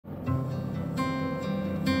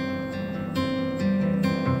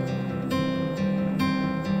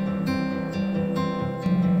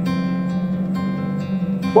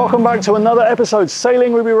Welcome back to another episode,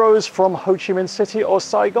 Sailing Ruby Rose from Ho Chi Minh City or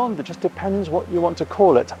Saigon. It just depends what you want to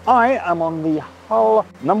call it. I am on the hull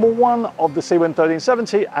 #1 of the Seawind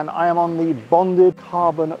 1370 and I am on the bonded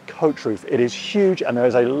carbon coach roof. It is huge and there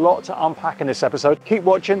is a lot to unpack in this episode. Keep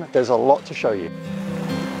watching, there's a lot to show you.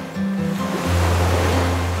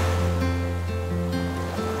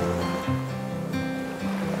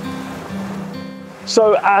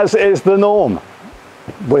 So as is the norm,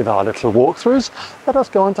 with our little walkthroughs, let us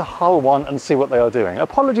go into hull 1 and see what they are doing.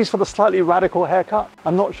 Apologies for the slightly radical haircut.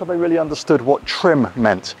 I'm not sure they really understood what trim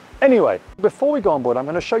meant. Anyway, before we go on board, I'm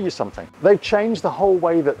going to show you something. They've changed the whole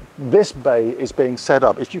way that this bay is being set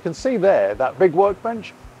up. If you can see there, that big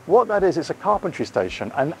workbench, what that is, it's a carpentry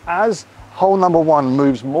station. And as hull #1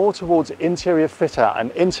 moves more towards interior fit out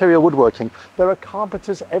and interior woodworking, there are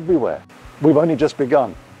carpenters everywhere. We've only just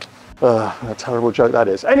begun. A terrible joke that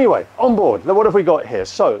is. Anyway, on board, what have we got here?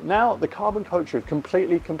 So now the carbon coach roof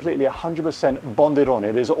completely 100% bonded on.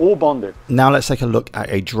 It is all bonded. Now let's take a look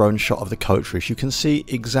at a drone shot of the coach roof. You can see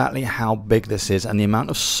exactly how big this is, and the amount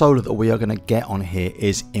of solar that we are going to get on here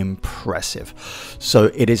is impressive. So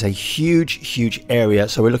it is a huge area.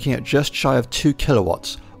 So we're looking at just shy of 2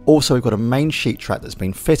 kilowatts. Also, we've got a main sheet track that's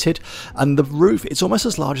been fitted, and the roof, it's almost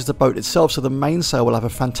as large as the boat itself, so the mainsail will have a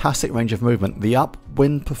fantastic range of movement. The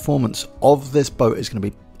upwind performance of this boat is going to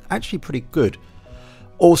be actually pretty good.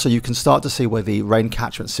 Also, you can start to see where the rain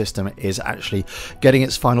catchment system is actually getting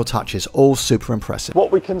its final touches. All super impressive.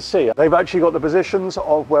 What we can see, they've actually got the positions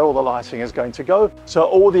of where all the lighting is going to go. So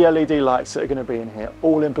all the LED lights that are going to be in here,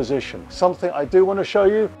 all in position. Something I do want to show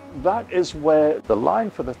you, that is where the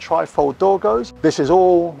line for the trifold door goes. This is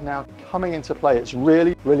all now coming into play. It's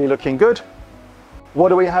really looking good. What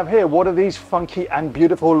do we have here? What are these funky and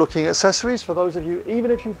beautiful looking accessories? For those of you,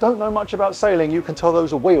 even if you don't know much about sailing, you can tell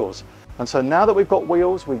those are wheels. And so now that we've got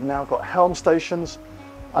wheels, we've now got helm stations,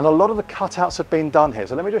 and a lot of the cutouts have been done here.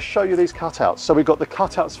 So let me just show you these cutouts. So we've got the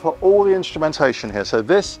cutouts for all the instrumentation here. So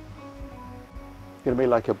this is going to be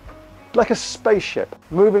like a spaceship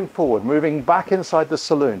moving forward, moving back inside the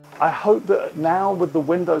saloon. I hope that now with the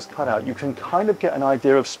windows cut out, you can kind of get an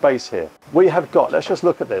idea of space here. We have got, let's just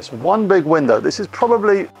look at this, one big window. This is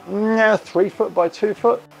probably 3 foot by 2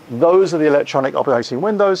 foot. Those are the electronic operating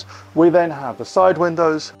windows. We then have the side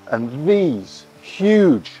windows and these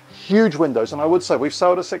huge windows. And I would say we've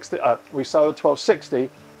sailed a 1260.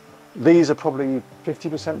 These are probably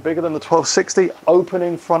 50% bigger than the 1260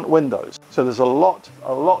 opening front windows. So there's a lot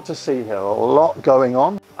to see here, a lot going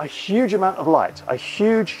on. A huge amount of light, a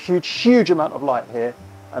huge amount of light here.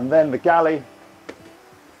 And then the galley,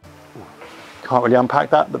 can't really unpack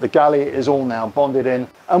that, but the galley is all now bonded in.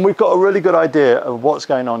 And we've got a really good idea of what's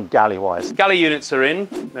going on galley-wise. Galley units are in.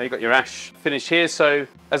 Now you've got your ash finish here. So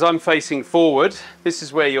as I'm facing forward, this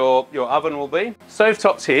is where your oven will be.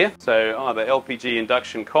 Stovetop's here. So either LPG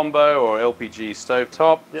induction combo or LPG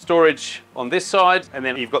stovetop. Yep. Storage on this side, and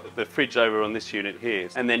then you've got the fridge over on this unit here.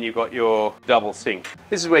 And then you've got your double sink.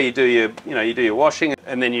 This is where you do your washing,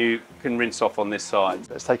 and then you can rinse off on this side.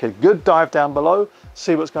 Let's take a good dive down below,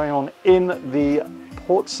 see what's going on in the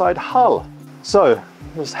port side hull. So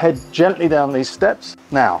let's head gently down these steps.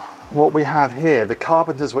 Now, what we have here, the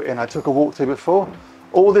carpenters were in. I took a walk through before.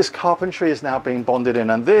 All this carpentry is now being bonded in,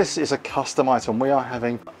 and this is a custom item. We are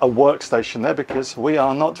having a workstation there because we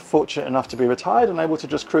are not fortunate enough to be retired and able to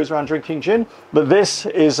just cruise around drinking gin. But this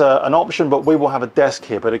is an option, but we will have a desk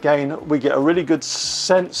here. But again, we get a really good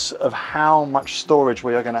sense of how much storage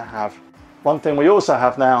we are going to have. One thing we also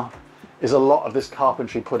have now is a lot of this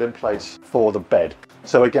carpentry put in place for the bed.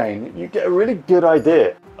 So again, you get a really good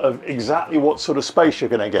idea of exactly what sort of space you're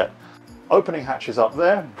going to get. Opening hatches up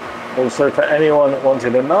there. Also, for anyone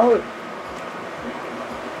wanting to know,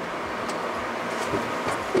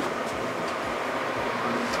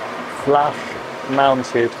 flush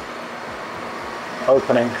mounted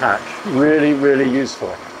opening hatch. Really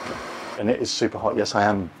useful. And it is super hot. Yes, I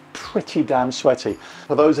am pretty damn sweaty.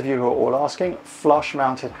 For those of you who are all asking, flush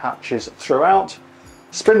mounted hatches throughout.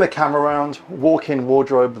 Spin the camera around, walk-in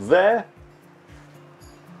wardrobe there.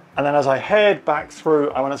 And then as I head back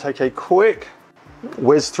through, I want to take a quick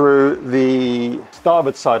whiz through the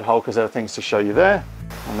starboard side hull because there are things to show you there.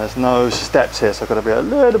 And there's no steps here, so I've got to be a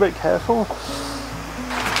little bit careful.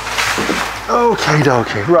 Okay,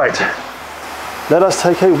 dokie, right. Let us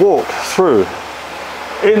take a walk through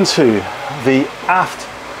into the aft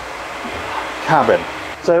cabin.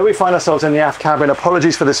 So here we find ourselves in the aft cabin.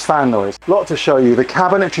 Apologies for this fan noise. A lot to show you. The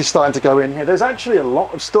cabinetry is starting to go in here. There's actually a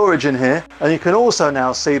lot of storage in here. And you can also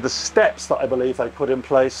now see the steps that I believe they put in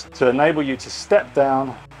place to enable you to step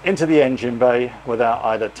down into the engine bay without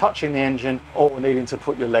either touching the engine or needing to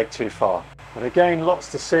put your leg too far. But again,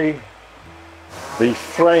 lots to see. The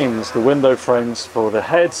frames, the window frames for the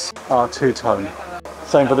heads are two-tone.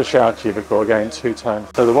 Same for the shower cubicle, again two-tone.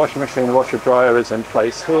 So the washing machine, washer dryer is in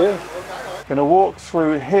place here. Going to walk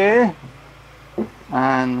through here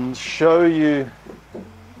and show you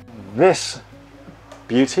this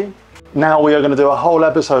beauty. Now we are going to do a whole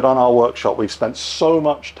episode on our workshop. We've spent so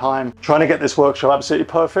much time trying to get this workshop absolutely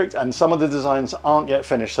perfect, and some of the designs aren't yet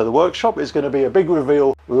finished. So the workshop is going to be a big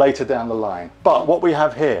reveal later down the line. But what we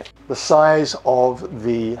have here, the size of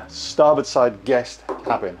the starboard side guest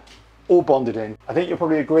cabin, all bonded in. I think you'll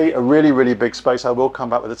probably agree, a really, really big space. I will come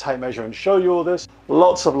back with a tape measure and show you all this.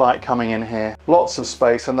 Lots of light coming in here, lots of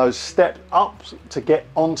space, and those step ups to get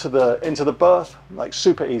into the berth, like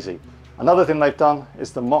super easy. Another thing they've done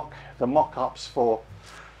is the mock-ups for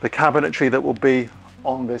the cabinetry that will be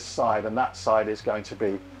on this side, and that side is going to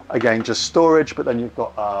be, again, just storage, but then you've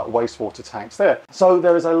got wastewater tanks there. So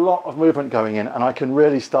there is a lot of movement going in, and I can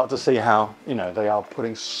really start to see how, you know, they are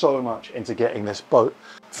putting so much into getting this boat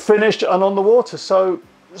finished and on the water. So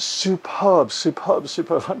superb, superb,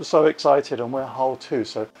 superb. I'm so excited, and we're hull too.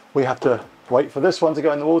 So we have to wait for this one to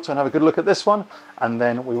go in the water and have a good look at this one, and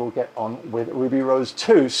then we will get on with Ruby Rose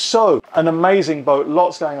 2. So an amazing boat,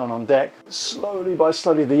 lots going on deck. Slowly by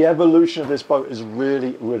slowly, the evolution of this boat is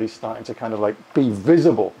really, really starting to kind of like be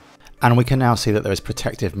visible. And we can now see that there is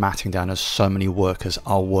protective matting down as so many workers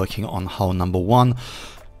are working on hull number 1.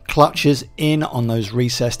 Clutches in on those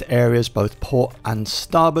recessed areas, both port and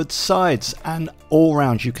starboard sides, and all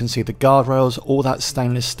round you can see the guardrails, all that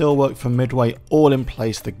stainless steel work from Midway, all in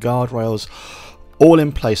place, the guardrails all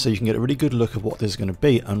in place, so you can get a really good look of what this is going to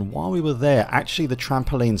be. And while we were there, actually the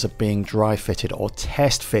trampolines are being dry fitted or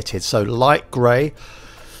test fitted, so light grey,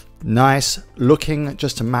 nice looking,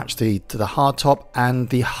 just to match the hard top, and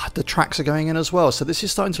the tracks are going in as well. So this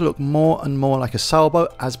is starting to look more and more like a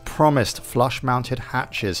sailboat. As promised, flush mounted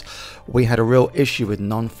hatches. We had a real issue with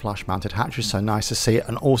non-flush mounted hatches, so nice to see it,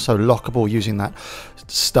 and also lockable using that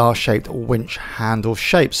star-shaped winch handle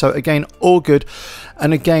shape. So again, all good.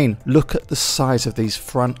 And again, look at the size of these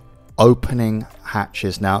front opening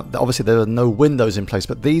hatches. Now obviously there are no windows in place,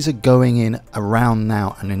 but these are going in around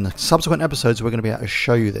now, and in the subsequent episodes we're going to be able to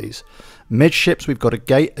show you these. Midships, we've got a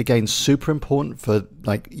gate, again super important for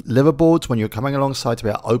like liverboards when you're coming alongside to be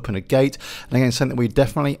able to open a gate, and again something we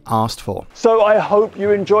definitely asked for. So I hope you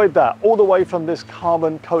enjoyed that, all the way from this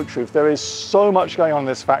carbon coach roof. There is so much going on in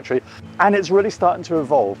this factory, and it's really starting to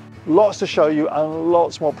evolve. Lots to show you, and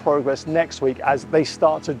lots more progress next week as they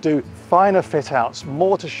start to do finer fit outs,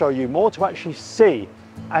 more to show you, more to actually see,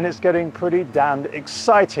 and it's getting pretty damned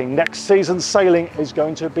exciting. Next season's sailing is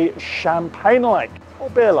going to be champagne-like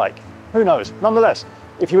or beer-like, who knows. Nonetheless,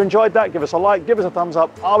 if you enjoyed that, give us a like, give us a thumbs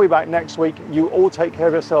up. I'll be back next week. You all take care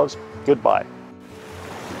of yourselves. Goodbye.